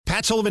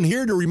Matt Sullivan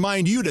here to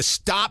remind you to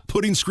stop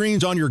putting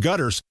screens on your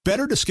gutters.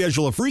 Better to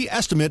schedule a free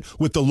estimate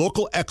with the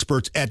local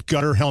experts at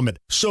Gutter Helmet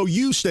so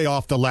you stay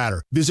off the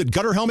ladder. Visit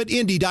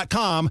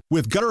GutterHelmetIndy.com.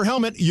 With Gutter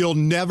Helmet, you'll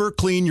never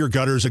clean your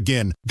gutters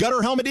again.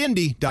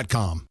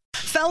 GutterHelmetIndy.com.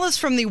 Fellas,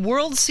 from the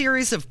World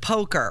Series of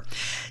Poker,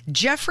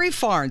 Jeffrey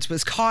Farnes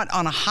was caught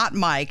on a hot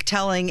mic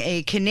telling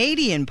a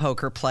Canadian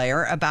poker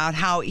player about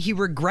how he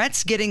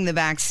regrets getting the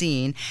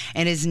vaccine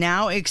and is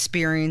now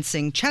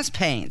experiencing chest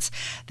pains.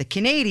 The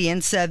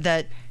Canadian said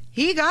that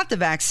he got the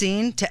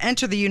vaccine to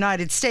enter the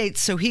United States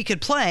so he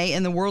could play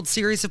in the World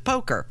Series of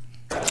Poker.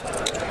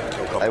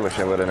 I wish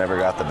I would have never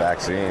got the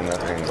vaccine.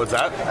 What's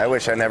that? I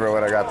wish I never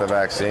would have got the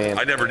vaccine.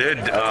 I never did.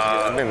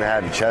 I've been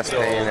having chest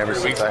pain ever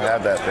since I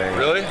had that thing.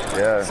 Really?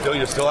 Yeah.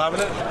 You're still having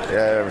it?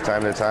 Yeah, every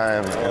time to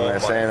time. And they're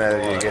saying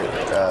that you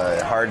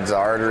get hardens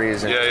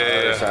arteries.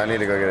 And so I need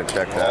to go get it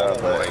checked out.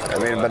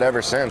 But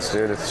ever since,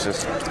 dude, it's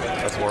just...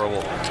 That's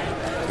horrible.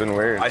 It's been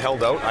weird. I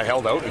held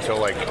out until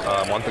like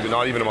a month ago,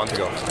 not even a month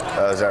ago.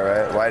 Oh, is that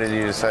right? Why did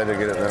you decide to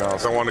get it then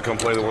also? I wanted to come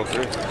play the World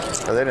Series.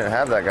 Oh, they didn't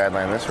have that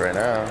guideline this right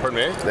now. Pardon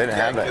me? They didn't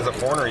have that. As a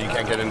foreigner, you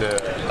can't get into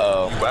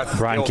U.S.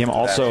 Brian Kim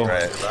also...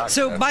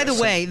 So, by the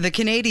way, the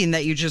Canadian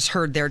that you just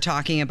heard there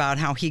talking about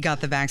how he got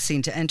the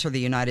vaccine to enter the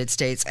United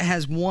States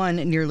has won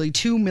nearly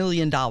 $2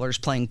 million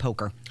playing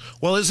poker.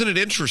 Well, isn't it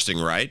interesting,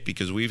 right?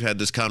 Because we've had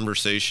this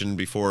conversation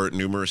before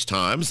numerous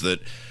times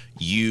that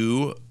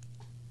you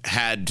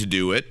had to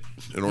do it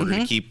in order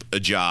to keep a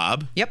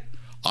job. Yep.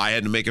 I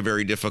had to make a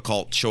very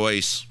difficult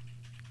choice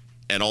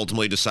and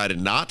ultimately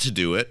decided not to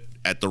do it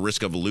at the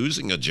risk of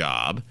losing a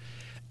job.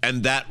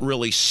 And that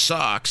really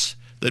sucks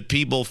that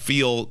people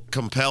feel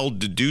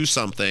compelled to do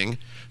something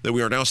that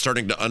we are now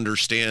starting to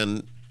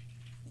understand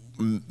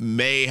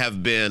may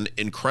have been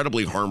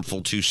incredibly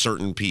harmful to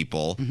certain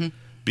people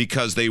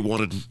because they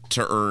wanted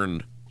to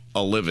earn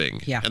a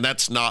living. Yeah. And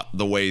that's not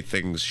the way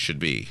things should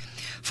be.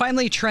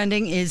 Finally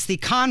trending is the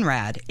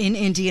Conrad in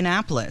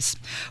Indianapolis.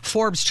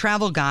 Forbes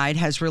Travel Guide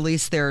has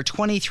released their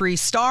 23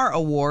 star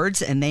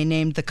awards, and they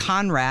named the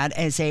Conrad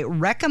as a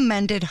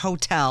recommended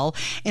hotel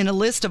in a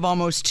list of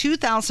almost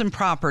 2,000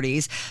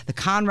 properties. The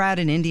Conrad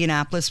in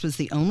Indianapolis was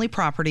the only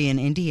property in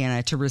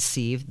Indiana to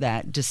receive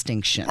that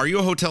distinction. Are you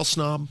a hotel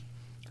snob?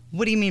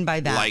 What do you mean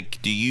by that?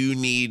 Like, do you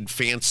need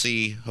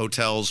fancy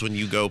hotels when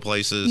you go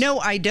places? No,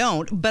 I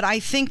don't. But I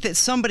think that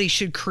somebody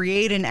should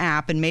create an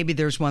app, and maybe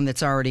there's one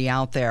that's already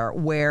out there,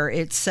 where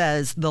it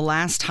says the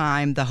last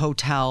time the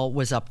hotel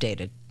was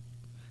updated.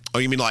 Oh,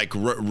 you mean like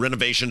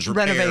renovations,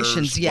 repairs,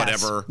 renovations, yes.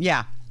 whatever?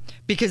 Yeah,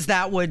 because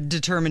that would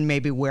determine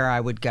maybe where I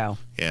would go.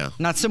 Yeah.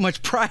 Not so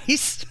much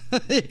price.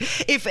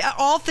 If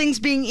all things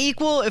being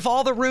equal, if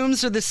all the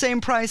rooms are the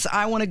same price,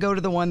 I want to go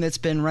to the one that's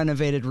been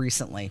renovated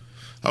recently.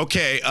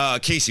 Okay,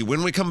 Casey,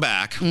 when we come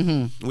back,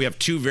 we have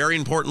two very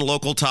important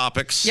local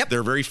topics. Yep.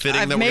 They're very fitting.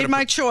 I've made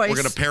my choice. We're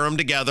going to pair them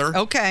together.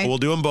 Okay. We'll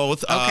do them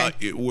both.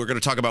 Okay. We're going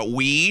to talk about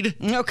weed.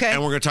 Okay.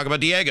 And we're going to talk about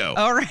Diego.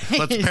 All right.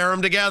 Let's pair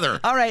them together.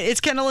 All right. It's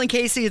Kendall and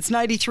Casey. It's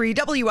 93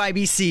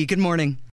 WIBC. Good morning.